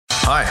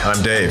Hi,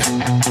 I'm Dave.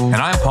 And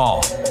I'm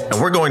Paul.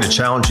 And we're going to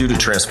challenge you to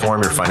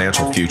transform your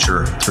financial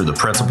future through the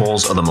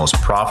principles of the most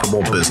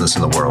profitable business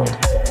in the world,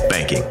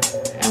 banking.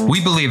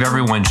 We believe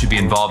everyone should be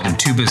involved in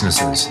two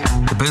businesses,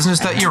 the business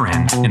that you're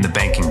in and the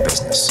banking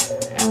business.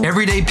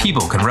 Everyday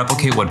people can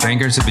replicate what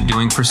bankers have been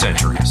doing for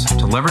centuries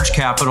to leverage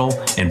capital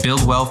and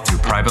build wealth through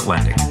private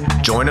lending.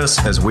 Join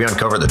us as we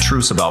uncover the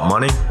truths about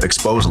money,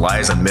 expose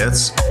lies and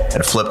myths,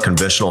 and flip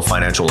conventional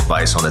financial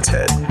advice on its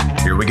head.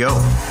 Here we go.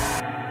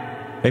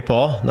 Hey,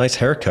 Paul, nice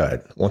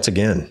haircut once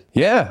again.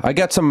 Yeah, I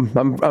got some,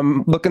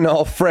 I'm looking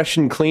all fresh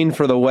and clean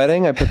for the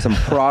wedding. I put some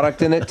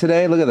product in it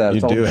today. Look at that.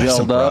 It's You all do have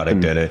some gelled up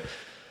product in it.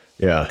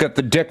 Yeah. Got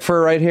the dick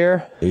fur right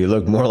here. You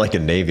look more like a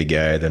Navy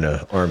guy than an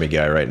Army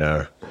guy right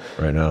now.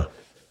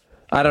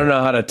 I don't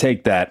know how to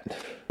take that.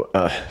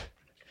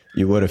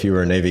 You would if you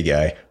were a Navy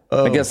guy.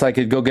 Oh. I guess I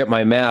could go get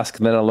my mask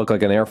and then I'll look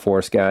like an Air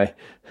Force guy.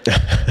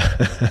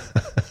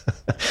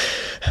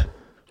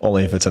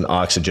 Only if it's an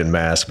oxygen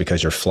mask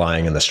because you're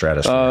flying in the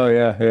stratosphere. Oh,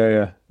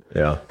 yeah.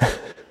 Yeah.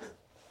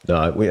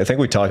 No, I think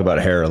we talk about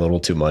hair a little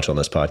too much on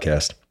this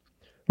podcast.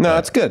 No,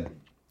 that's good.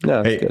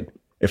 No, it's good.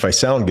 If I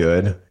sound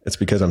good, it's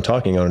because I'm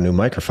talking on a new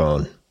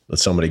microphone that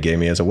somebody gave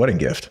me as a wedding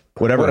gift.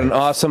 What an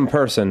awesome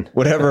person.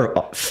 Whatever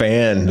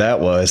fan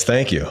that was,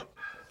 thank you.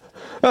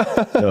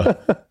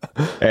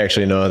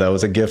 Actually, no, that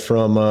was a gift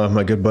from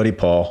my good buddy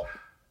Paul.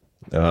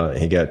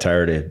 He got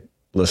tired of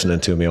listening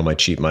to me on my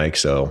cheap mic,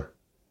 so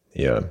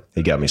yeah,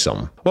 he got me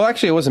something. Well,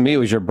 actually, it wasn't me. It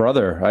was your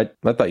brother.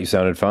 I thought you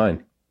sounded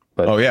fine.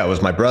 But Oh, yeah, it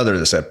was my brother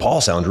that said, Paul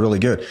sounds really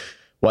good.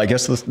 Well, I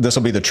guess this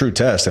will be the true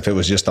test, if it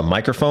was just a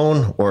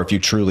microphone or if you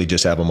truly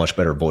just have a much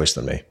better voice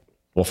than me.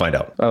 We'll find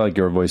out. I like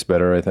your voice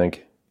better, I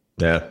think.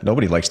 Yeah,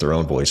 nobody likes their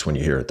own voice when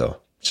you hear it, though.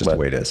 It's just the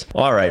way it is.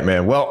 All right,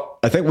 man. Well,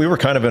 I think we were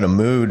kind of in a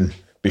mood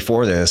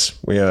before this.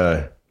 We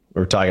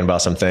were talking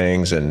about some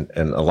things, and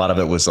a lot of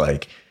it was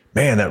like,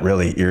 man, that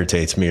really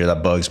irritates me or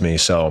that bugs me.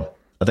 So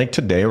I think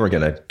today we're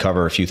going to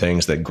cover a few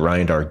things that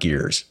grind our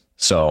gears.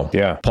 So,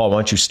 yeah, Paul, why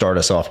don't you start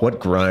us off? What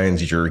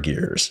grinds your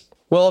gears?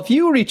 Well, if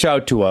you reach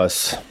out to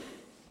us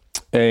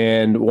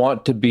and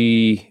want to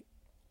be,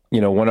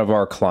 one of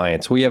our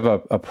clients, we have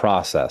a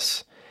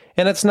process,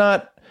 and it's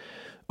not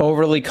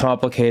overly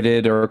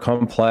complicated or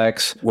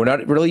complex. We're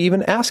not really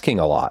even asking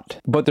a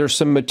lot, but there's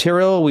some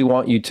material we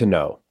want you to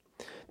know.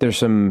 There's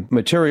some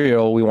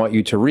material we want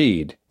you to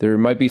read. There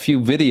might be a few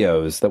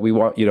videos that we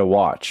want you to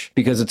watch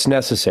because it's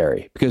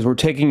necessary, because we're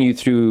taking you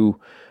through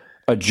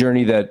a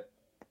journey that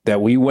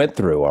we went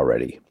through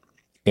already.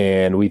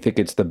 And we think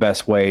it's the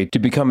best way to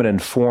become an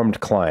informed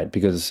client,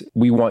 because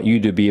we want you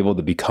to be able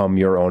to become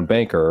your own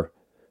banker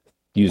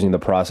using the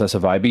process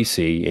of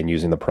IBC and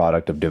using the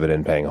product of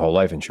dividend-paying whole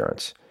life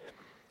insurance.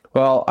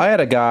 Well, I had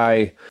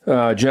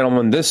a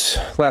gentleman, this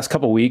last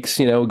couple of weeks,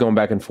 going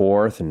back and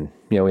forth, and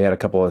we had a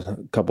couple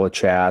of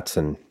chats,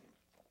 and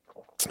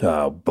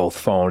both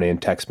phone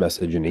and text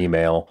message and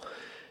email,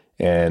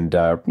 and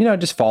I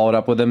just followed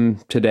up with him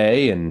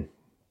today and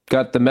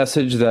got the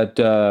message that,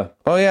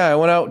 I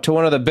went out to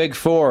one of the big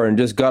four and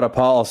just got a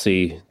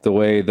policy the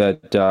way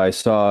that I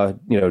saw,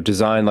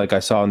 designed like I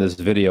saw in this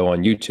video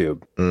on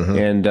YouTube. Mm-hmm.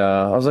 And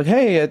I was like,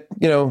 hey,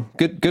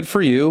 good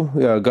for you.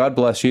 God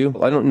bless you.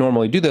 I don't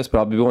normally do this, but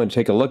I'll be willing to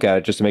take a look at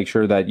it just to make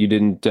sure that you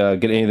didn't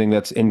get anything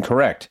that's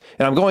incorrect.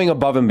 And I'm going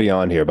above and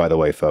beyond here, by the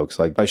way, folks.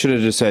 Like, I should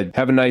have just said,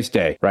 have a nice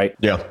day, right?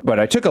 Yeah. But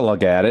I took a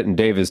look at it, and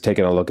Dave has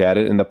taken a look at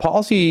it, and the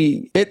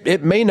policy,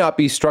 it may not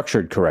be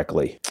structured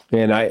correctly.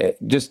 And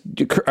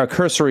a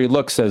cursory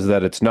look says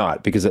that it's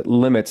not, because it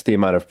limits the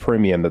amount of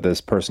premium that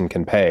this person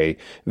can pay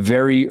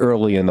very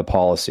early in the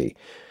policy.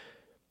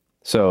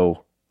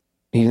 So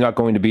he's not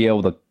going to be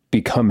able to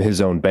become his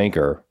own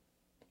banker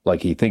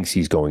like he thinks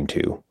he's going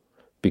to,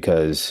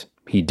 because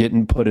he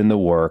didn't put in the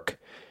work.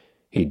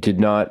 He did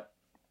not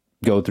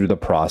go through the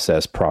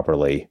process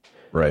properly.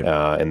 Right.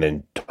 And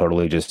then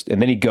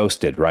and then he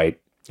ghosted, right?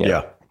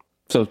 Yeah.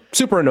 So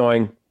super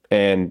annoying,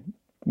 and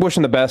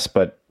wishing the best,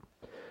 but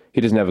he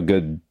doesn't have a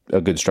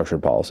good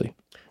structured policy.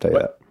 I'll tell you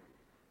that.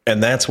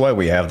 And that's why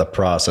we have the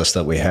process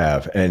that we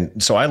have.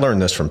 And so I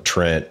learned this from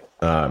Trent,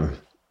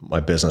 my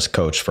business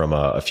coach from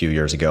a few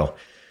years ago,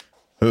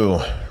 who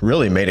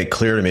really made it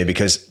clear to me,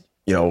 because,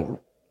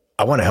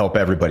 I want to help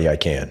everybody I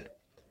can,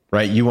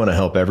 right? You want to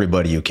help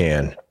everybody you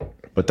can.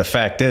 But the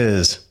fact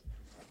is,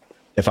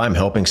 if I'm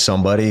helping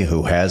somebody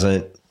who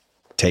hasn't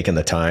taken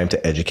the time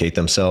to educate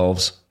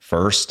themselves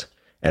first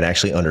and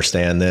actually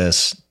understand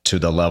this to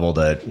the level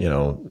that,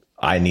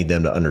 I need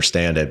them to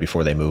understand it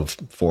before they move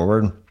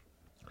forward,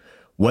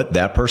 what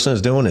that person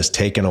is doing is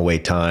taking away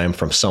time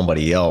from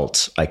somebody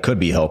else I could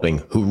be helping,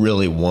 who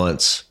really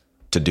wants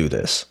to do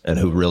this and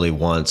who really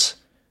wants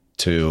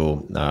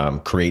to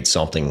create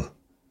something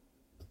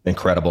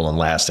incredible and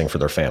lasting for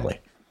their family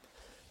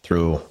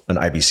through an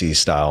IBC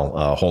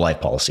style whole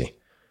life policy.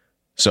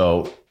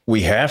 So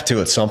we have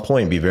to, at some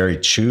point, be very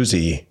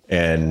choosy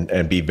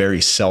and be very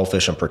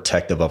selfish and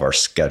protective of our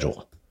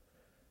schedule.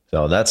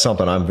 So that's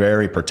something I'm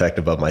very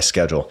protective of, my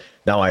schedule.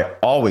 Now,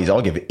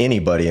 I'll give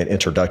anybody an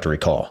introductory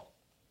call.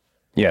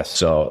 Yes.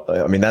 So,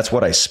 I mean, that's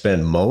what I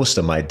spend most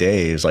of my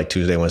days, like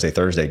Tuesday, Wednesday,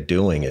 Thursday,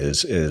 doing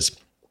is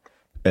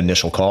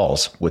initial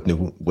calls with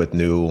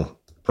new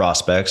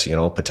prospects,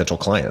 potential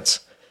clients.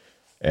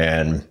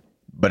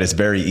 But it's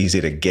very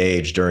easy to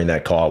gauge during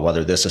that call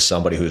whether this is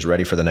somebody who's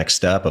ready for the next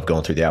step of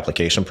going through the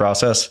application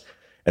process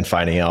and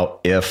finding out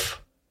if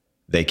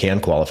they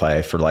can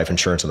qualify for life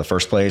insurance in the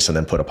first place and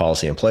then put a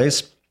policy in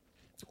place,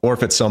 or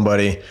if it's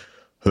somebody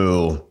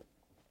who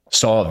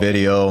saw a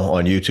video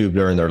on YouTube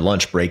during their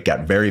lunch break,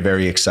 got very,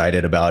 very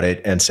excited about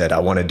it and said, I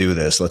want to do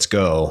this. Let's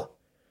go.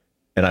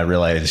 And I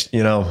realized,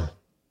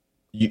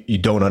 you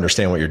don't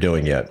understand what you're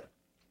doing yet.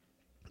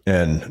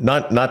 And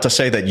not to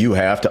say that you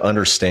have to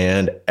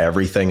understand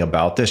everything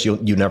about this.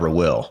 You never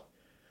will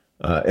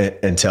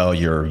until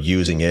you're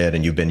using it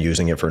and you've been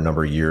using it for a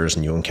number of years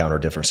and you encounter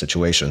different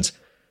situations.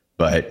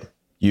 But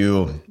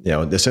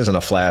this isn't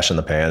a flash in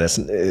the pan.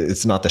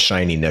 It's not the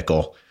shiny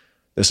nickel.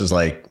 This is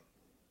like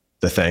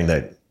the thing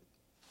that,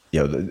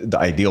 the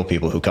ideal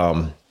people who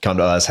come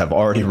to us have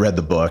already read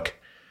the book.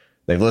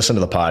 They've listened to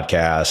the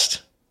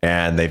podcast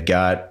and they've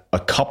got a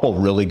couple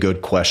really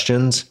good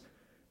questions.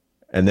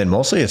 And then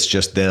mostly it's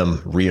just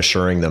them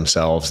reassuring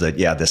themselves that,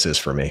 yeah, this is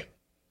for me.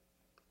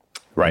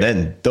 Right. And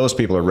then those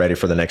people are ready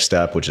for the next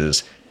step, which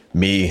is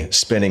me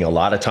spending a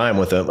lot of time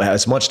with them,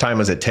 as much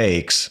time as it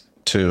takes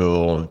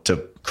to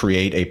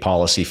create a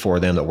policy for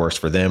them that works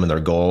for them and their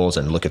goals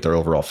and look at their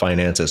overall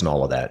finances and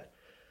all of that.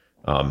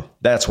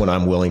 That's when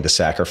I'm willing to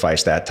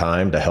sacrifice that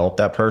time to help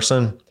that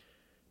person,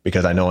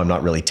 because I know I'm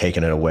not really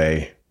taking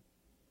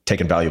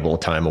valuable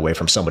time away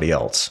from somebody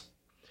else.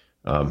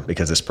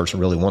 Because this person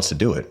really wants to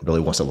do it,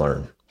 really wants to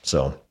learn.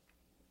 So.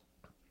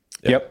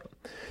 Yep.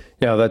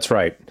 Yeah, that's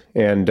right.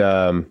 And,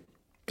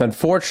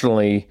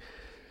 unfortunately,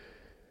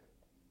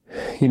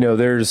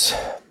 there's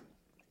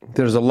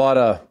a lot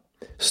of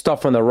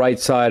stuff on the right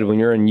side when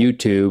you're in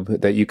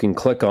YouTube that you can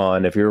click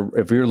on. If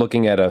you're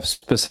looking at a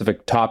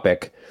specific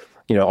topic,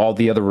 all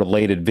the other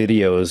related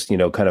videos,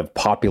 kind of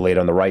populate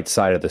on the right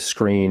side of the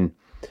screen,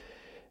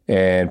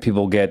 and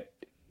people get,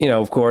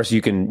 of course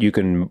you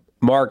can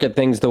market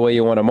things the way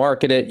you want to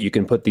market it. You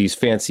can put these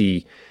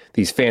fancy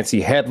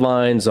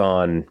headlines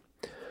on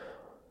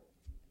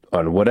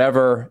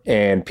whatever,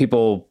 and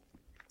people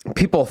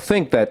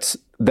think that's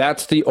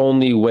the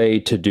only way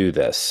to do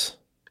this,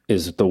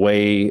 is the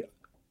way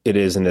it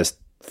is in this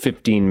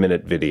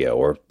 15-minute video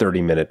or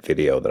 30-minute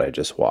video that I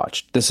just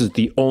watched. This is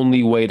the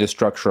only way to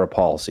structure a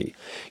policy.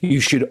 You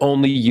should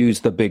only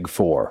use the big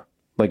four.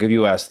 Like if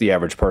you ask the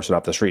average person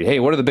off the street, hey,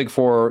 what are the big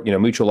four,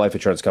 mutual life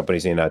insurance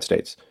companies in the United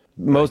States?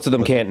 Most of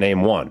them can't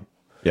name one.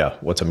 Yeah.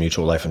 What's a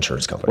mutual life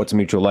insurance company? What's a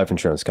mutual life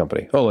insurance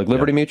company? Oh, like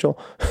Liberty Mutual?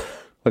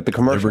 Like the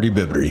commercial? Liberty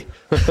Bibbity.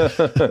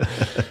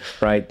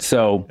 Right.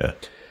 So,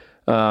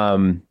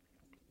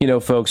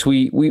 folks,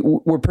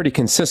 we're pretty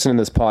consistent in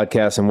this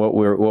podcast and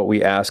what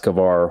we ask of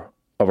our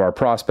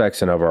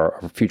prospects and of our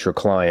future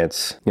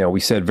clients. We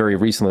said very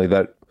recently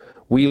that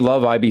we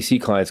love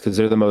IBC clients because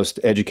they're the most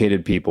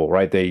educated people,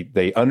 right?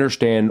 They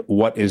understand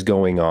what is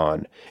going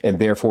on, and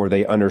therefore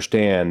they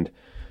understand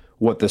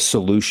what the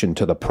solution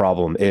to the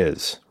problem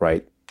is,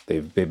 right?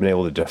 They've been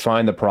able to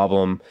define the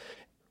problem,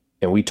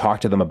 and we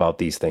talk to them about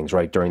these things,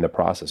 right, during the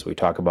process. We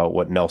talk about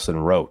what Nelson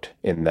wrote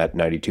in that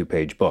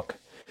 92-page book.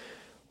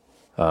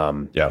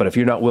 But if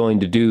you're not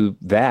willing to do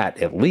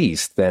that, at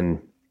least,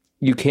 then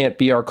you can't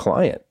be our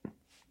client.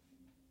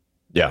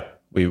 Yeah.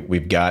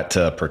 We've got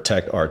to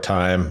protect our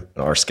time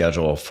and our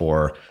schedule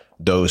for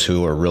those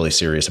who are really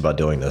serious about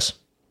doing this.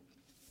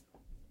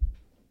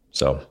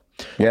 So,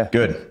 yeah,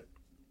 good.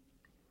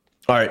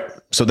 All right.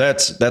 So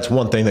that's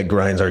one thing that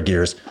grinds our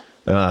gears.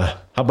 How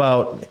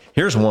about,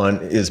 here's one,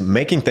 is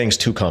making things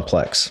too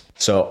complex.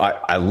 So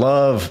I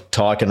love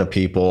talking to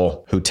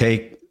people who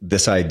take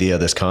this idea,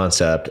 this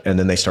concept, and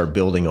then they start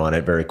building on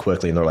it very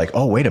quickly. And they're like,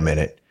 oh, wait a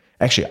minute.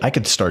 Actually, I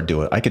could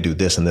do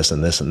this and this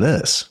and this and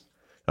this.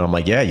 And I'm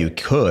like, yeah, you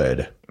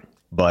could,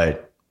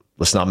 but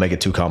let's not make it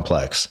too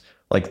complex.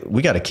 Like,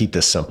 we got to keep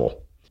this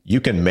simple.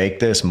 You can make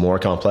this more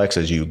complex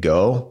as you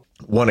go.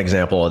 One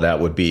example of that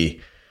would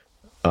be,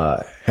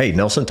 hey,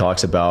 Nelson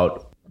talks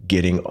about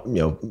getting,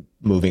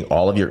 moving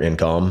all of your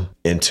income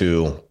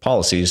into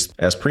policies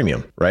as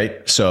premium,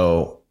 right?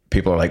 So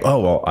people are like, oh,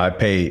 well, I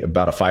pay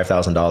about a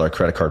 $5,000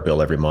 credit card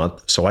bill every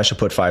month, so I should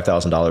put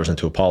 $5,000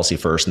 into a policy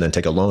first and then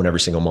take a loan every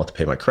single month to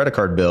pay my credit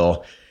card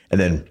bill, and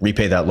then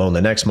repay that loan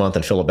the next month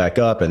and fill it back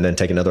up, and then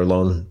take another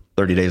loan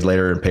 30 days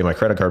later and pay my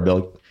credit card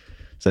bill.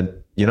 So,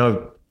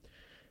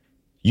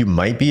 you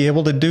might be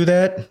able to do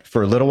that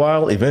for a little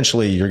while.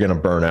 Eventually, you're going to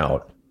burn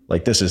out.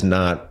 Like, that's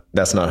not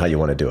how you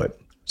want to do it.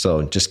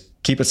 So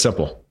just keep it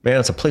simple. Man,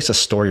 it's a place to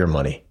store your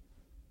money.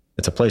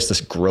 It's a place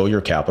to grow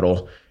your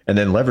capital and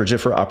then leverage it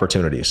for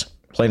opportunities.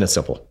 Plain and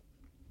simple.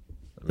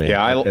 I mean,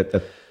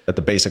 at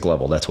the basic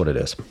level, that's what it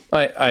is.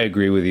 I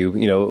agree with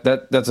you.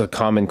 That's a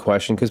common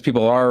question because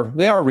people are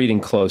reading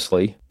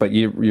closely, but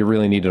you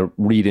really need to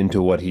read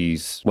into what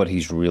he's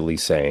really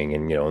saying.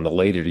 And, in the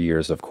later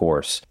years, of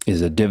course,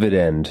 is a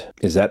dividend,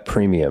 is that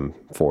premium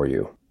for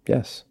you?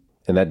 Yes.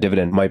 And that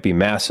dividend might be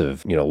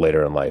massive,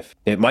 later in life.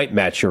 It might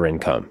match your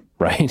income,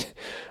 right?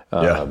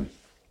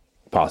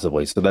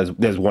 Possibly. So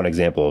there's one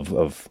example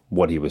of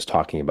what he was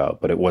talking about,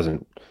 but it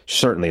wasn't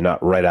certainly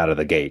not right out of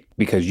the gate,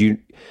 because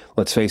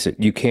let's face it,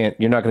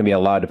 you're not going to be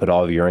allowed to put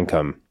all of your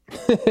income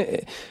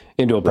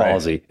into a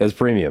policy as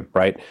premium,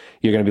 right?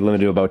 You're going to be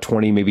limited to about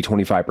 20, maybe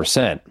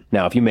 25%.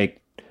 Now, if you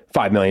make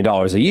 $5 million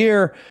a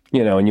year,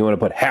 and you want to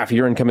put half of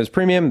your income as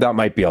premium, that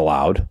might be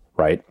allowed,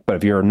 right? But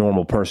if you're a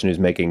normal person who's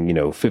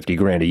making, 50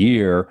 grand a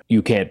year,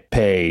 you can't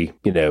pay,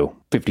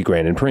 50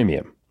 grand in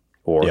premium,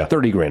 or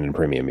 30 grand in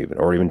premium even,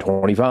 or even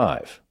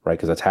 25, right?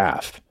 Because that's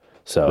half.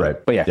 So,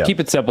 but keep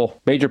it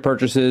simple. Major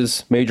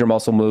purchases, major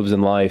muscle moves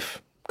in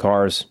life,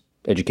 cars,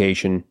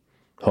 education,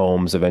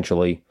 homes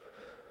eventually,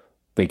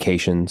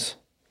 vacations,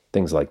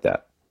 things like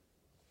that.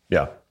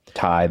 Yeah.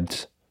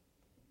 Tithes.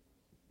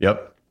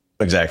 Yep,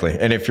 exactly.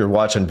 And if you're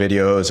watching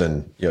videos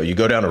and, you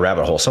go down a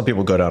rabbit hole, some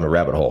people go down a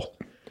rabbit hole,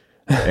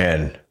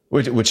 and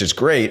which is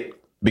great,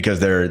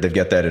 because they've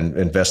got that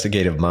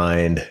investigative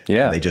mind.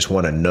 Yeah. They just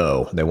want to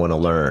know, they want to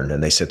learn,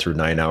 and they sit through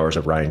 9 hours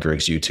of Ryan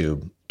Griggs'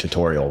 YouTube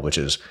tutorial, which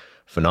is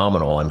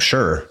phenomenal. I'm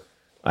sure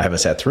I haven't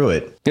sat through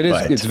it. It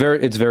is.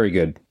 It's very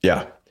good.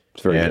 Yeah.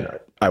 It's very good.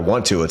 I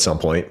want to at some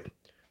point,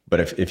 but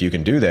if you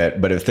can do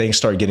that, but if things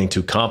start getting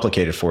too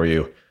complicated for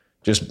you,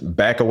 just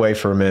back away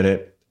for a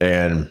minute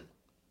and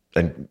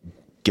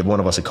give one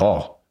of us a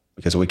call,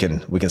 because we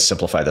can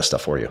simplify this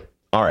stuff for you.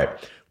 All right.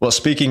 Well,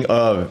 speaking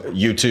of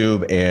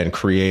YouTube and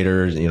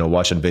creators,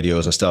 watching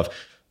videos and stuff,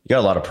 you got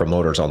a lot of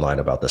promoters online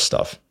about this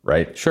stuff,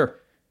 right? Sure.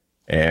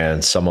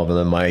 And some of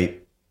them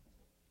might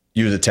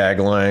use a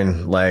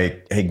tagline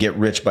like, hey, get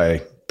rich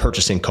by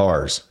purchasing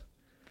cars.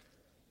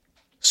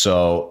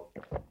 So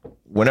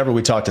whenever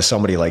we talk to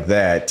somebody like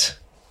that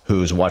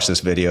who's watched this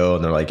video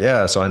and they're like,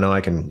 yeah, so I know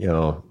I can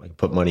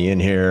put money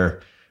in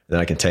here, then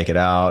I can take it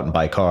out and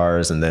buy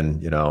cars, and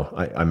then,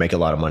 I make a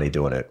lot of money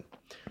doing it.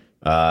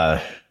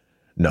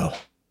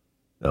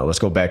 No, let's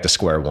go back to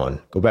square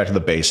one. Go back to the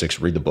basics,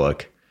 read the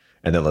book,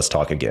 and then let's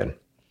talk again.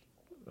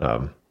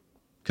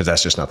 Because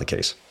that's just not the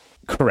case.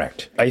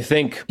 Correct. I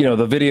think,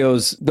 the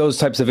videos, those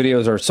types of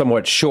videos are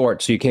somewhat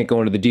short, so you can't go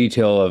into the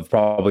detail of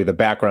probably the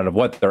background of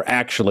what they're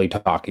actually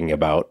talking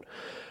about,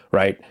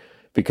 right?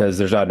 Because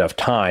there's not enough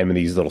time in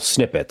these little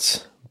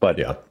snippets. But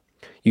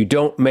you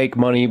don't make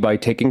money by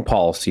taking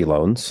policy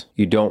loans.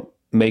 You don't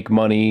make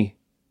money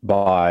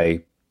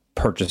by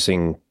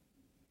purchasing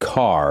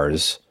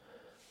cars,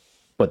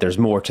 but there's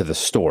more to the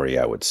story,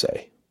 I would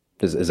say.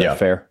 Is that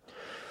fair?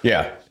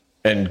 Yeah.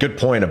 And good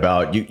point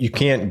about you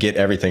can't get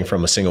everything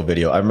from a single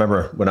video. I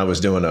remember when I was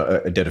doing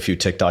I did a few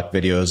TikTok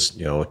videos,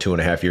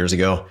 2.5 years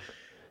ago.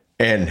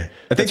 And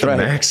I think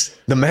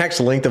the max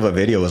length of a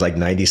video was like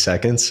 90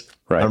 seconds.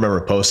 Right. I remember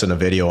posting a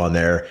video on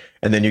there,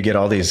 and then you get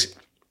all these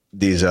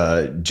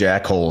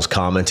jackholes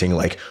commenting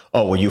like,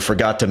 oh, well, you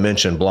forgot to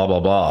mention blah,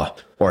 blah, blah.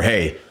 Or,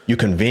 hey, you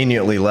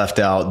conveniently left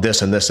out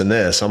this and this and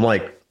this. I'm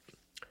like,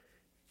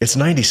 it's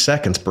 90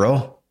 seconds,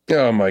 bro.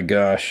 Oh my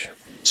gosh.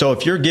 So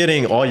if you're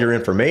getting all your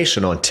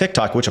information on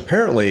TikTok, which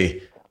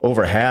apparently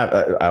over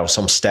half,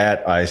 some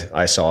stat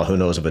I saw, who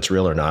knows if it's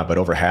real or not, but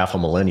over half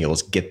of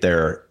millennials get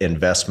their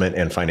investment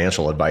and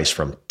financial advice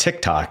from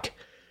TikTok.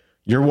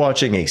 You're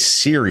watching a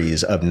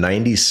series of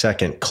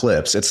 90-second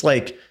clips. It's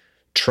like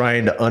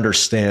trying to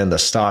understand the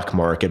stock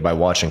market by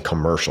watching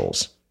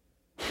commercials.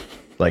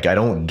 Like, I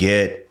don't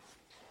get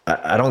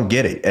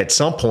it. At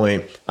some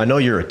point, I know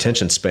your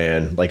attention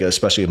span, like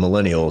especially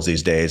millennials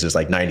these days, is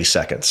like 90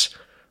 seconds,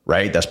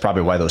 right? That's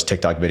probably why those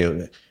TikTok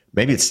videos,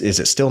 maybe is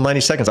it still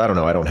 90 seconds? I don't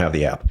know. I don't have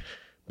the app,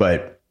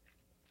 but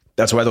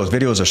that's why those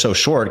videos are so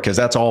short, because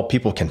that's all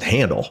people can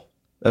handle.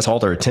 That's all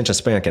their attention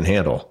span can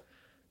handle.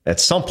 At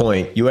some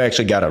point, you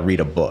actually got to read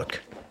a book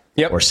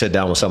or sit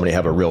down with somebody,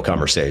 have a real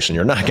conversation.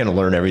 You're not going to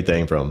learn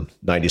everything from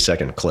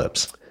 90-second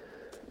clips.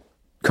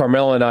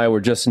 Carmela and I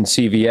were just in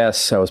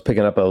CVS. I was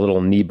picking up a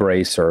little knee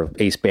brace or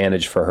ace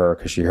bandage for her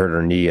because she hurt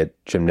her knee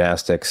at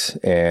gymnastics.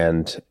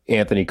 And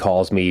Anthony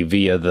calls me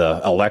via the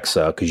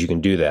Alexa, because you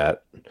can do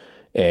that.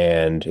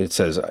 And it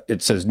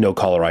says no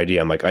caller ID.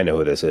 I'm like, I know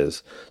who this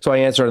is. So I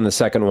answered on the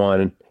second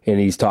one, and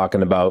he's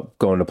talking about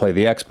going to play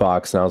the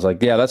Xbox. And I was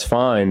like, yeah, that's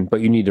fine, but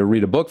you need to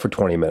read a book for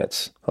 20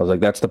 minutes. I was like,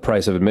 that's the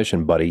price of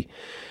admission, buddy.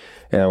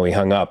 And we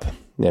hung up,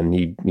 and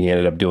he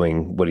ended up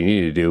doing what he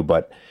needed to do.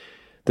 But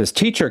this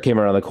teacher came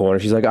around the corner.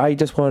 She's like, I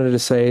just wanted to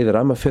say that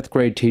I'm a 5th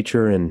grade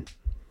teacher, and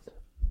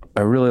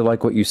I really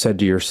like what you said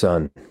to your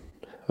son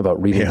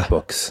about reading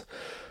books.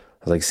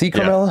 I was like, see,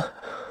 Carmela?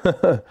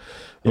 I'm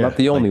not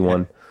the only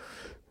one.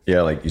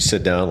 Yeah, like you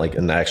sit down, like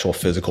an actual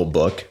physical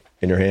book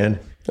in your hand.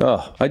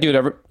 Oh, I do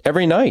it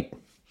every night.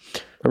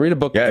 I read a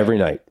book every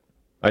night.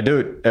 I do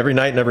it every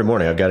night and every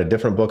morning. I've got a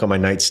different book on my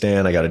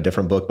nightstand. I got a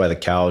different book by the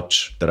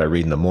couch that I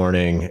read in the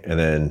morning. And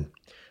then,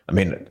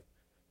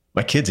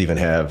 my kids even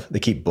they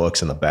keep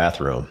books in the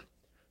bathroom.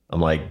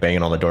 I'm like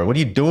banging on the door. What are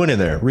you doing in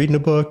there? Reading a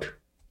book?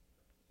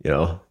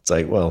 It's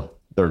like, well,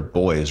 they're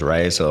boys,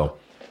 right? So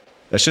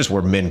That's just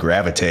where men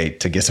gravitate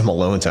to get some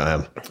alone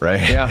time,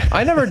 right? Yeah.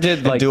 I never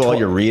did like do all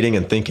your reading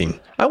and thinking.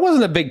 I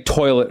wasn't a big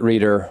toilet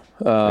reader.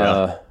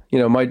 You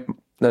know,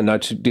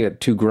 not to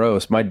get too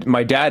gross. My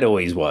dad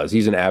always was.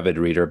 He's an avid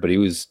reader, but I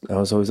was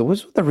always,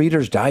 what's with the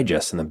Reader's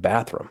Digest in the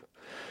bathroom?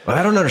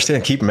 I don't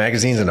understand keeping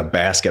magazines in a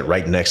basket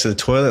right next to the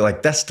toilet.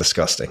 Like, that's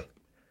disgusting.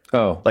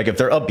 Oh. Like, if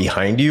they're up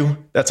behind you,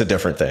 that's a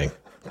different thing.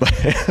 But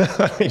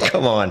I mean,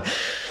 come on.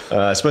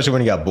 Especially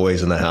when you got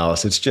boys in the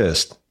house. It's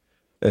just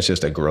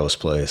a gross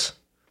place.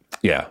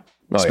 Yeah.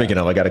 Speaking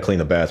of, I got to clean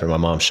the bathroom. My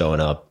mom's showing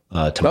up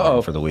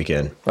tomorrow for the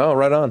weekend. Oh,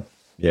 right on.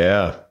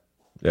 Yeah.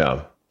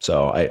 Yeah.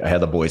 So I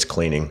had the boys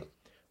cleaning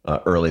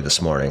early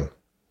this morning.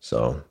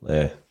 So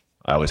I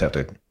always have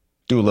to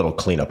do a little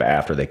cleanup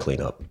after they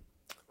clean up.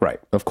 Right.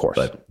 Of course.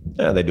 But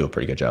yeah, they do a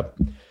pretty good job.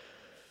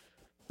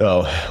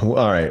 Oh,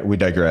 all right. We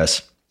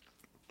digress.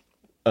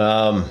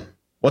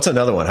 What's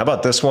another one? How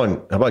about this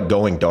one? How about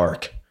going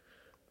dark?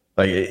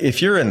 Like,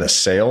 if you're in the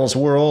sales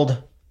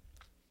world,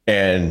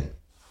 and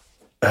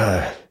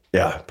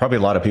probably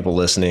a lot of people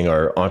listening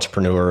are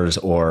entrepreneurs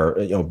or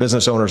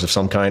business owners of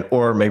some kind,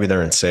 or maybe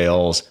they're in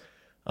sales,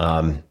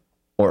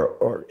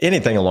 or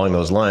anything along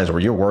those lines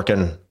where you're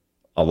working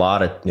a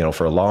lot of,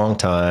 for a long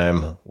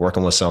time,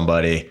 working with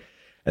somebody,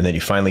 and then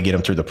you finally get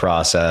them through the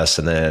process,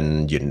 and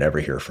then you never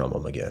hear from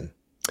them again.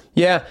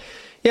 Yeah.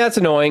 Yeah, it's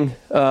annoying.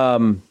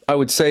 I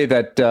would say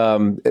that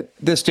at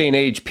this day and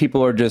age,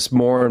 people are just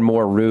more and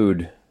more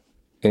rude,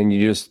 and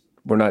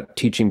we're not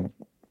teaching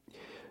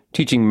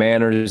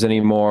manners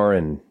anymore,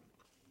 and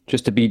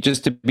just to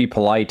be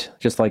polite,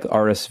 just like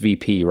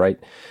RSVP, right?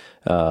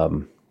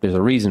 There's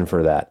a reason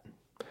for that.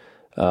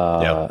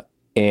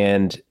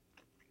 And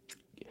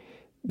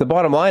the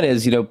bottom line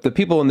is, the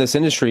people in this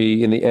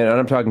industry, and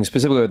I'm talking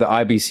specifically the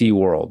IBC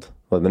world,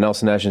 or the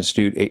Nelson Nash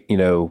Institute,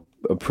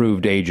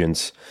 approved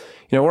agents.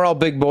 We're all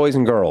big boys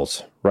and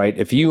girls, right?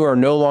 If you are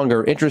no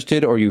longer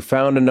interested, or you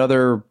found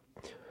another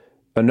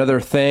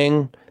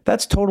thing,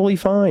 that's totally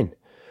fine.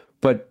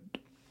 But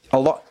I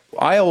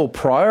will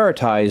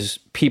prioritize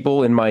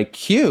people in my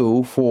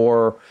queue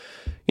for,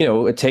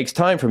 it takes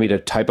time for me to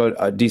type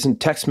a decent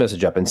text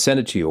message up and send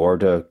it to you, or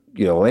to,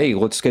 hey,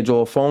 let's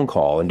schedule a phone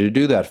call, and to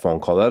do that phone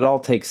call. That all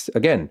takes,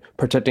 again,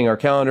 protecting our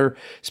calendar,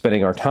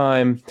 spending our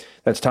time.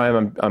 That's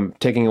time I'm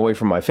taking away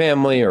from my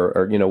family,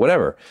 or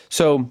whatever.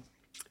 So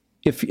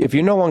if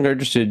you're no longer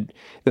interested,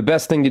 the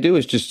best thing to do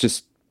is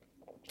just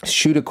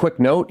shoot a quick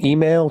note,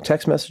 email,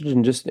 text message,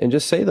 and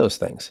just say those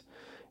things.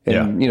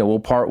 And we'll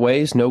part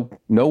ways. No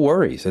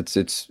worries.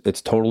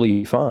 It's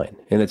totally fine,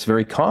 and it's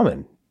very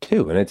common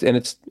too. And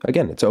it's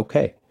again, it's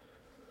okay.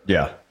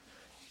 Yeah,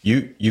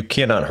 you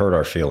cannot hurt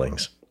our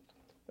feelings.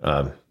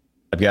 I've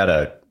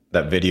got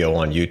that video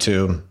on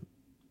YouTube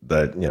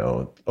that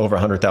over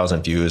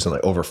 100,000 views and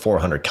like over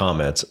 400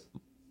 comments.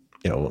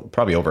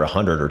 Probably over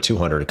 100 or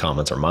 200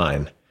 comments are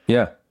mine.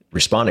 Yeah,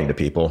 responding to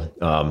people.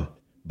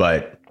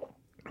 But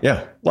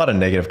yeah, a lot of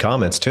negative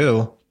comments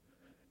too,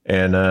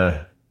 and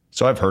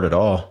so I've heard it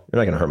all. You're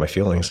not going to hurt my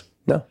feelings.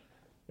 No.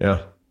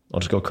 Yeah. I'll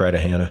just go cry to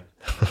Hannah.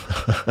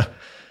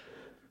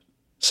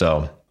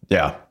 So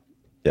yeah.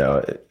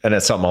 And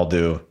it's something I'll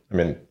do. I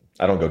mean,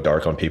 I don't go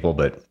dark on people,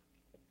 but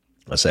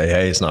I say,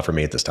 hey, it's not for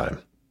me at this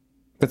time.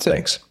 That's it.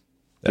 Thanks.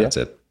 That's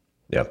it.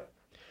 Yeah.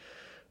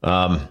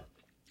 How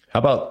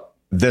about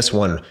this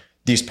one?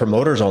 These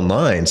promoters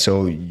online.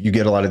 So you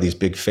get a lot of these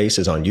big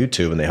faces on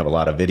YouTube, and they have a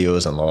lot of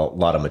videos and a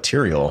lot of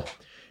material.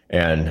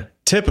 And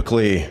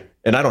typically,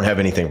 and I don't have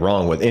anything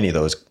wrong with any of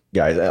those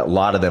guys, a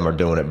lot of them are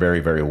doing it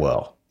very, very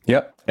well.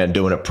 Yep. And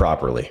doing it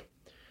properly.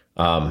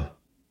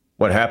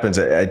 What happens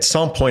at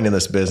some point in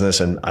this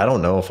business, and I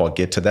don't know if I'll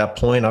get to that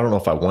point. I don't know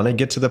if I want to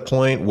get to the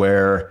point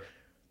where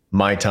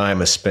my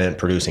time is spent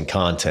producing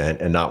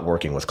content and not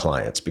working with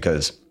clients,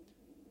 because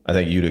I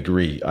think you'd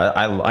agree.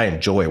 I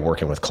enjoy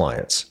working with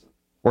clients.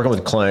 Working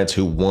with clients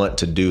who want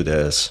to do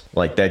this,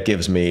 like, that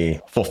gives me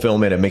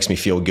fulfillment. It makes me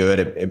feel good.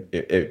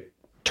 It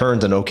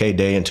turns an okay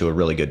day into a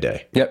really good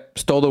day. Yep.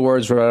 Stole the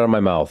words right out of my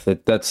mouth.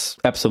 That's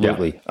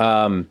absolutely.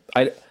 Yeah.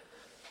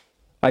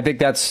 I think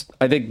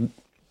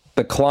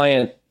the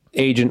client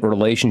agent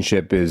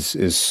relationship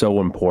is so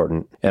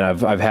important. And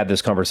I've had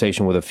this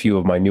conversation with a few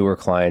of my newer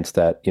clients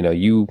that,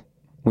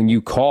 when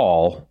you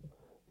call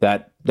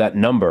that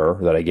number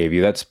that I gave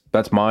you,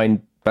 that's my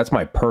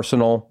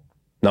personal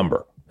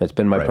number. It's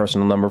been my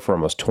personal number for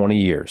almost 20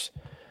 years.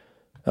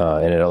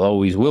 And it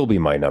always will be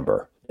my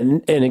number.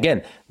 And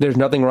again, there's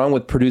nothing wrong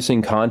with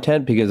producing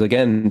content, because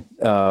again,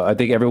 I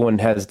think everyone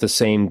has the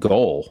same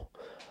goal.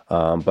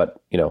 But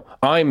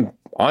I'm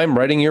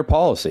writing your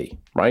policy,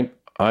 right?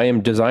 I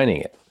am designing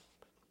it.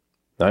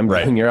 I'm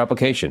doing your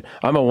application.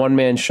 I'm a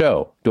one-man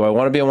show. Do I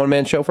want to be a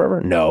one-man show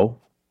forever? No,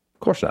 of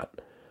course not.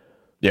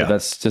 Yeah, but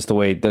that's just the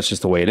way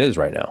it is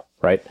right now,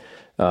 right?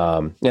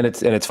 And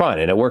it's fine,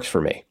 and it works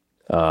for me.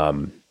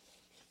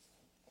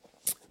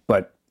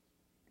 But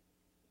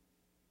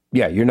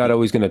yeah, you're not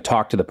always going to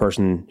talk to the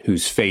person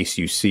whose face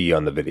you see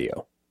on the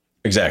video.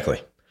 Exactly.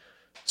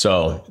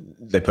 So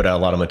they put out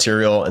a lot of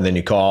material, and then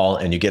you call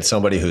and you get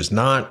somebody who's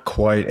not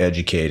quite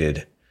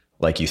educated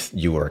like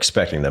you were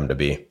expecting them to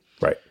be.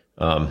 Right.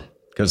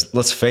 Because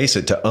let's face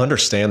it, to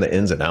understand the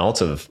ins and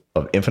outs of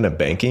infinite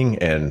banking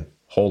and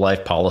whole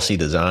life policy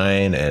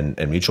design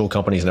and mutual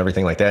companies and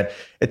everything like that,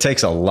 it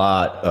takes a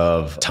lot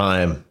of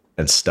time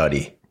and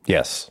study.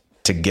 Yes.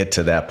 To get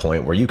to that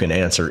point where you can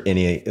answer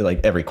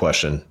every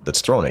question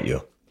that's thrown at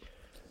you.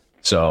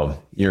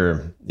 So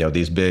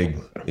these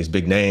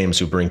big names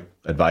who bring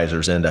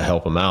advisors in to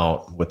help them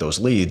out with those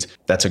leads,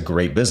 that's a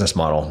great business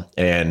model.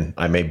 And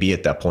I may be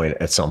at that point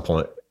at some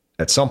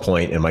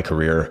point in my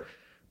career,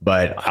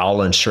 but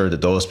I'll ensure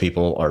that those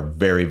people are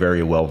very,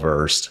 very well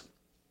versed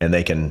and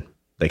they can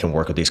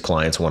work with these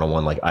clients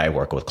one-on-one like I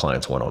work with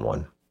clients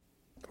one-on-one.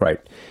 Right.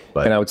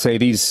 And I would say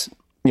these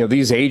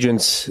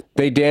agents,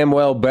 they damn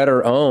well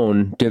better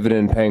own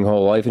dividend paying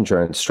whole life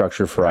insurance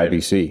structured for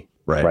IBC.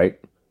 Right.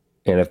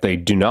 And if they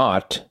do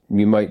not,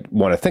 you might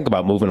want to think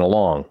about moving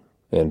along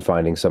and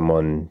finding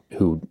someone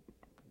who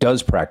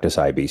does practice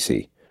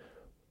IBC.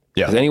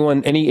 Yeah. Because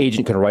any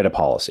agent can write a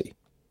policy,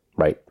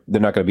 right? They're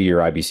not going to be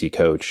your IBC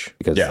coach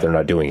because they're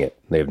not doing it.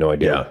 They have no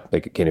idea. They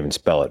can't even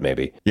spell it,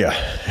 maybe.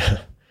 Yeah.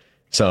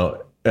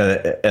 So,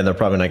 and they're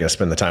probably not going to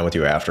spend the time with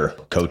you after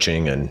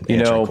coaching and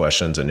answering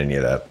questions and any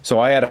of that. So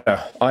I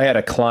had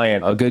a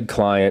client, a good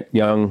client,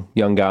 young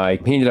guy.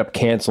 He ended up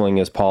canceling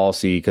his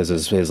policy because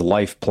his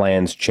life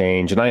plans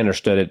changed, and I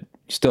understood it.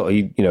 Still,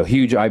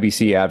 huge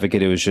IBC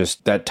advocate. It was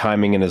just that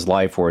timing in his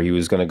life where he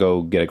was going to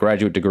go get a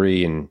graduate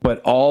degree,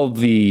 but all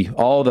the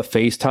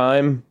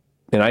FaceTime,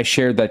 and I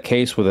shared that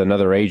case with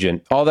another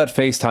agent. All that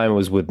FaceTime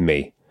was with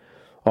me.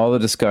 All the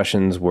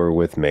discussions were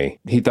with me.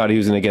 He thought he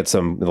was going to get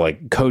some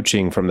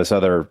coaching from this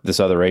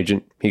other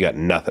agent. He got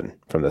nothing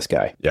from this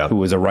guy, who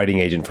was a writing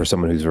agent for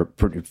someone who's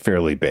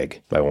fairly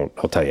big.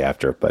 I'll tell you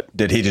after. But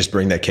did he just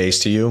bring that case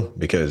to you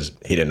because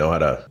he didn't know how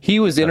to?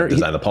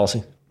 Design the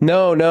policy.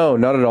 No,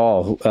 not at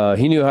all.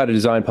 He knew how to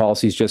design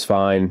policies just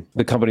fine.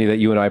 The company that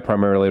you and I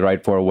primarily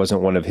write for wasn't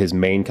one of his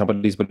main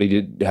companies, but he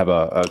did have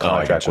a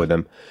contract with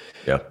them.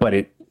 Yeah,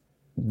 but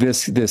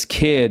this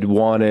kid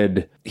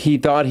he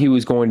thought he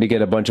was going to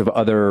get a bunch of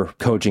other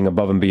coaching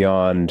above and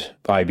beyond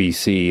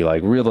IBC,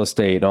 like real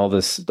estate and all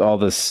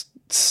this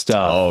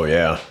stuff. Oh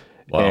yeah.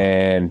 Wow.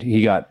 And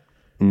he got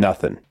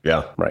nothing.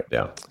 Yeah. Right.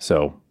 Yeah.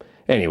 So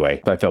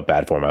anyway, I felt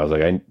bad for him. I was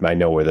like, I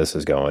know where this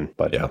is going,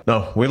 but yeah.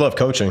 No, we love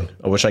coaching.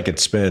 I wish I could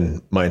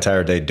spend my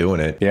entire day doing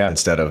it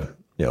instead of,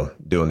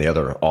 doing the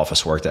other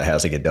office work that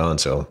has to get done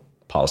so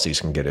policies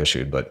can get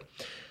issued. But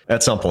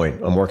at some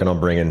point, I'm working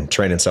on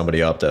training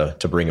somebody up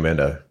to bring them in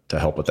to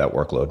help with that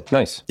workload.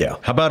 Nice. Yeah.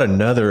 How about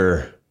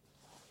another,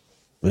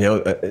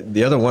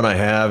 the other one I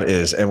have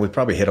is, and we've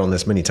probably hit on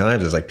this many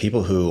times, is like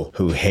people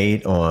who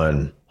hate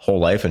on whole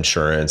life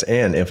insurance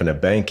and infinite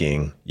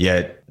banking,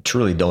 yet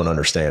truly don't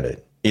understand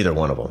it. Either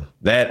one of them.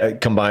 That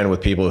combined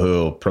with people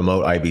who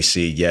promote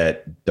IBC,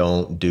 yet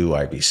don't do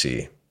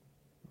IBC.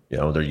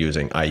 They're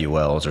using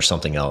IULs or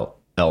something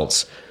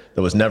else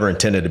that was never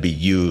intended to be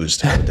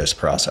used in this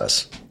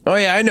process. Oh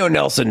yeah, I know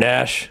Nelson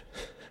Nash.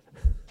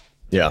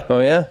 Yeah. Oh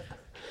yeah?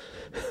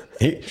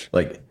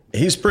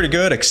 He's pretty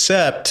good,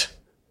 except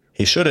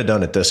he should have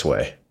done it this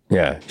way.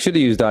 Yeah, should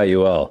have used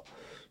IUL.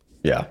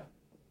 Yeah.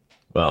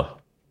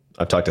 Well,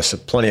 I've talked to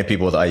plenty of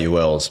people with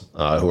IULs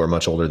who are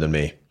much older than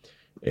me,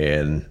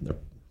 and they're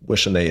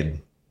wishing they had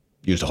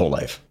used a whole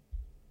life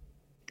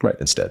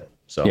instead.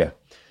 So yeah,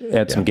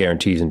 add some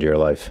guarantees into your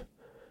life.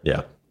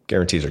 Yeah,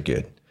 guarantees are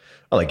good.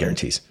 I like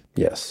guarantees.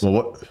 Yes.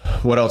 Well,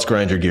 what else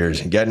grinds your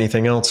gears? You got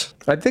anything else?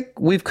 I think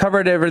we've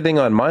covered everything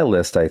on my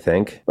list, I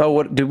think. Oh,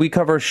 what did we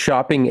cover?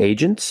 Shopping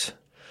agents?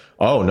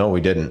 Oh, no,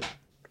 we didn't.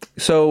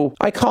 So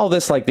I call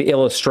this like the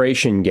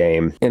illustration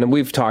game, and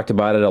we've talked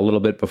about it a little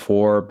bit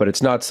before, but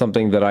it's not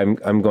something that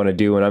I'm going to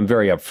do, and I'm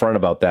very upfront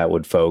about that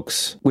with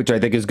folks, which I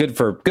think is good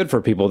for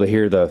people to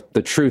hear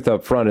the truth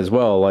up front as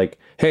well. Like,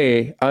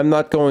 hey, I'm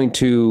not going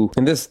to,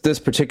 in this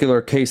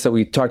particular case that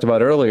we talked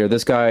about earlier,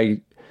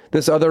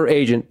 this other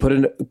agent put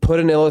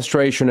an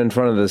illustration in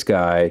front of this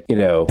guy,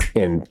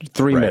 in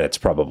 3 minutes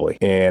probably.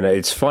 And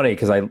it's funny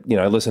because I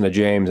listen to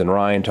James and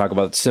Ryan talk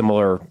about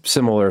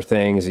similar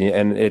things,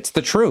 and it's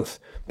the truth.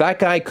 That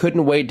guy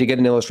couldn't wait to get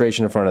an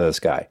illustration in front of this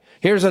guy.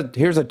 Here's a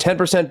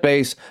 10%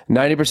 base,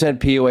 90%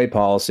 POA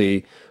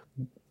policy,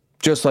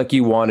 just like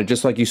you wanted,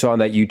 just like you saw in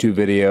that YouTube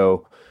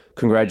video.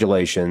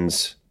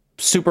 Congratulations.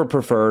 Super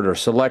preferred or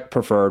select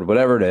preferred,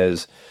 whatever it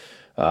is,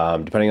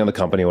 depending on the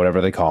company, whatever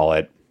they call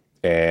it.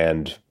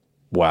 And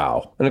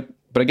wow. But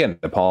again,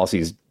 the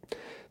policy's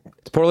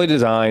it's poorly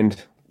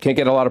designed. Can't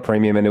get a lot of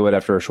premium into it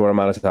after a short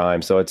amount of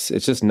time. So it's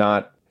just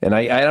not. And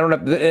I don't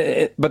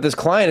know. But this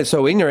client is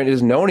so ignorant, he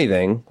doesn't know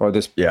anything. Or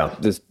this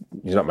he's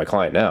not my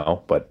client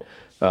now, but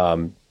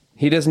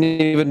he doesn't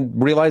even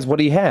realize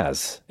what he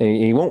has. And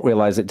he won't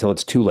realize it till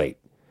it's too late.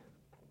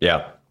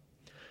 Yeah.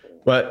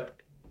 But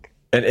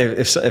and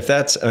if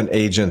that's an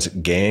agent's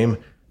game,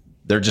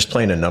 they're just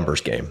playing a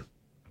numbers game.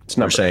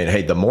 They're saying,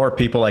 hey, the more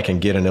people I can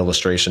get an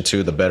illustration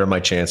to, the better my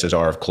chances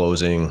are of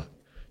closing.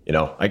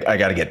 I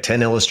got to get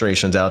 10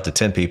 illustrations out to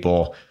 10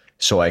 people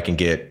so I can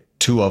get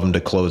 2 of them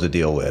to close a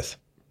deal with.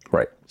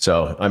 Right.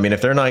 So, I mean,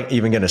 if they're not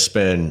even going to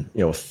spend,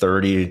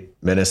 30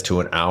 minutes to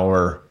an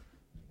hour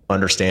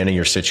understanding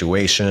your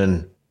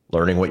situation,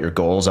 learning what your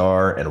goals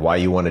are and why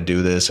you want to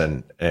do this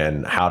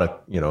and how to,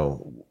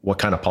 what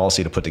kind of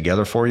policy to put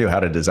together for you, how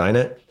to design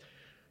it.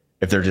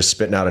 If they're just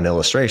spitting out an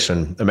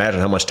illustration,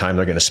 imagine how much time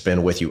they're going to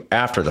spend with you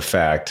after the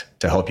fact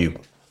to help you,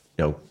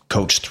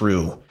 coach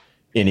through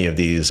any of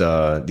these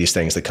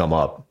things that come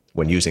up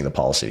when using the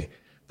policy.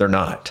 They're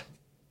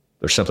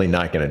simply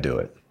not going to do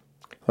it.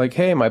 Like,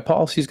 hey, my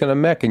policy's going to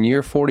mech in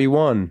year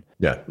 41.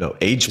 Yeah, no,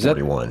 age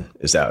 41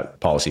 is that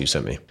policy you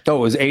sent me. Oh, it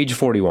was age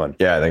 41.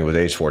 Yeah, I think it was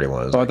age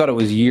 41. I thought it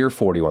was year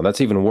 41.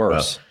 That's even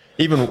worse.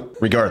 Even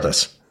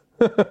regardless,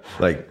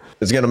 like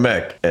it's going to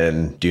mech.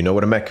 And do you know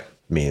what a mech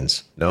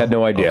means? No, had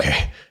no idea.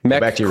 Okay.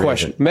 Mech back to your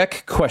question.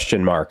 Mech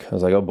question mark. I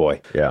was like, oh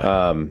boy.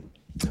 Yeah.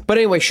 But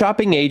anyway,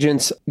 shopping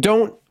agents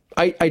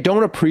I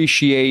don't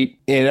appreciate,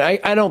 and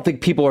I don't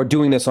think people are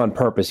doing this on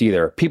purpose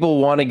either. People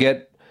want to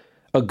get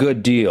a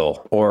good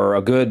deal or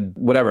a good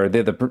whatever.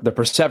 The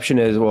perception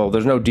is, well,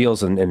 there's no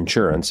deals in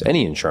insurance.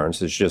 Any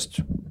insurance is just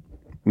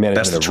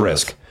management of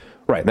risk.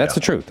 Right. That's the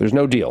truth. There's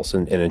no deals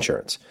in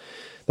insurance.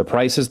 The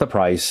price is the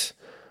price.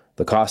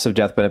 The cost of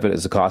death benefit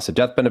is the cost of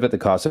death benefit. The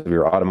cost of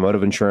your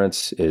automotive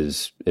insurance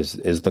is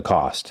the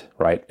cost,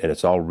 right? And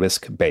it's all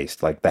risk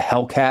based. Like the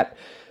Hellcat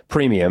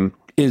premium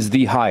is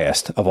the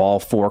highest of all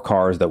 4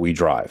 cars that we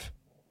drive.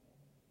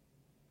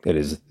 It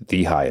is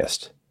the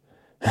highest.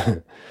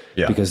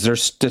 Yeah. Because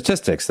there's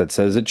statistics that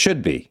says it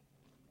should be,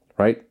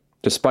 right?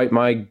 Despite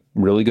my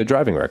really good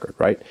driving record,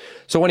 right?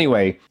 So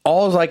anyway,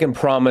 all I can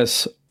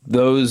promise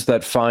those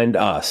that find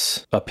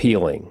us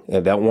appealing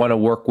and that want to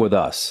work with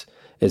us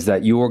is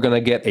that you are going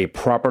to get a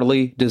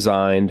properly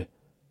designed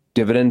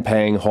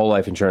dividend-paying whole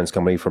life insurance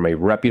company from a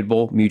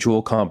reputable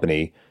mutual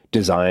company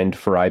designed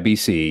for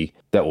IBC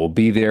that will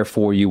be there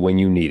for you when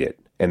you need it.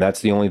 And that's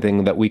the only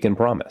thing that we can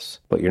promise.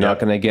 But you're not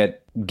going to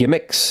get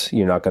gimmicks.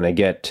 You're not going to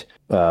get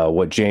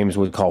what James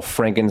would call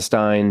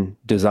Frankenstein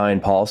design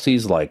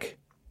policies like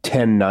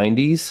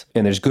 1090s.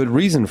 And there's good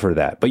reason for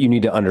that. But you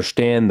need to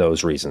understand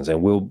those reasons.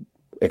 And we'll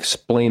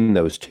explain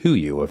those to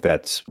you if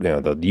that's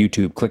the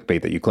YouTube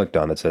clickbait that you clicked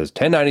on that says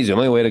 1090 is the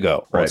only way to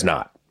go. Well, it's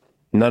not.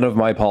 None of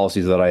my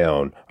policies that I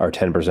own are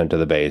 10% to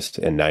the base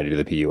and 90 to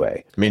the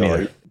PUA. Me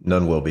neither.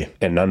 None will be.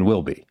 And none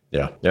will be.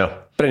 Yeah. Yeah.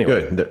 But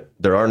anyway. Good.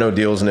 There are no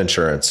deals in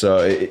insurance. So,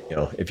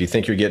 if you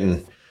think you're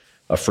getting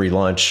a free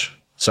lunch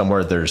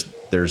somewhere,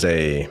 there's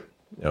a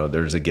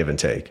give and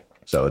take.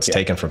 So it's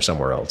taken from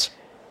somewhere else.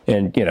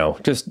 And,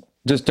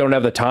 just don't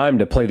have the time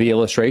to play the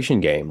illustration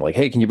game. Like,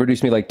 hey, can you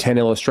produce me like 10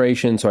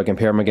 illustrations so I can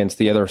pair them against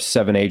the other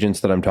 7 agents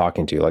that I'm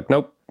talking to? Like,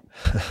 nope.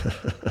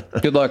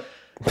 Good luck.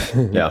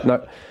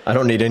 Yeah. I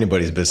don't need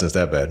anybody's business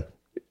that bad.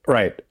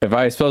 Right. If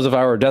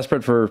I were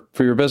desperate for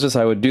your business,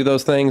 I would do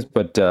those things,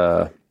 but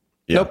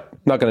nope,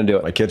 not going to do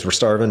it. My kids were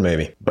starving,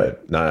 maybe,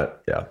 but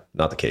not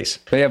the case.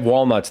 They have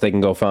walnuts they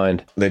can go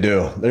find. They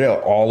do.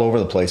 They're all over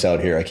the place out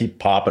here. I keep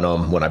popping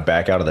them when I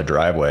back out of the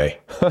driveway,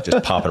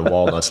 just popping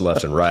walnuts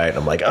left and right.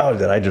 I'm like, oh,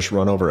 did I just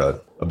run over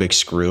a big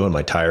screw and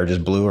my tire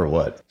just blew or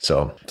what?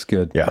 So it's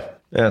good. Yeah.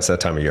 It's that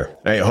time of year.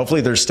 Hey,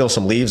 hopefully there's still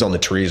some leaves on the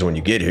trees when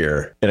you get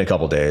here in a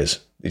couple days.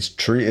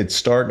 It's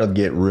starting to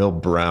get real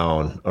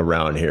brown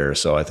around here.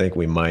 So I think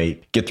we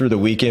might get through the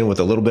weekend with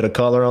a little bit of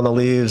color on the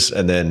leaves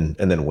and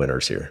then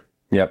winter's here.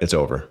 Yep. It's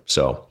over.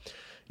 So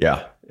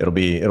yeah, it'll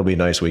be a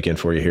nice weekend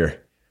for you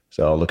here.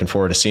 So looking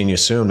forward to seeing you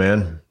soon,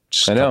 man.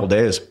 Just a couple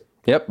days.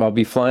 Yep. I'll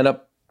be flying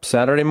up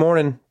Saturday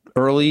morning,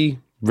 early,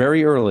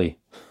 very early.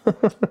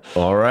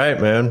 All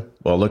right, man.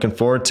 Well, looking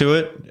forward to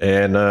it.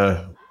 And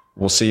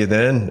we'll see you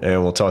then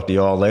and we'll talk to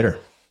you all later.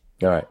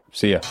 All right.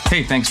 See ya.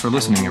 Hey, thanks for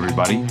listening,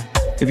 everybody.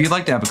 If you'd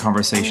like to have a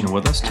conversation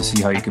with us to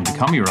see how you can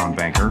become your own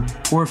banker,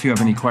 or if you have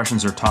any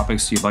questions or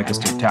topics you'd like us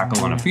to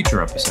tackle on a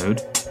future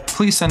episode,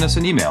 please send us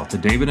an email to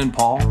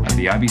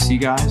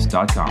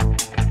davidandpaul@theibcguys.com.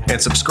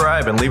 And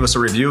subscribe and leave us a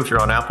review if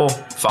you're on Apple.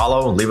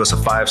 Follow and leave us a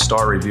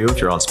 5-star review if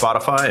you're on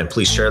Spotify. And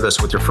please share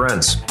this with your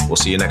friends. We'll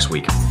see you next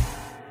week.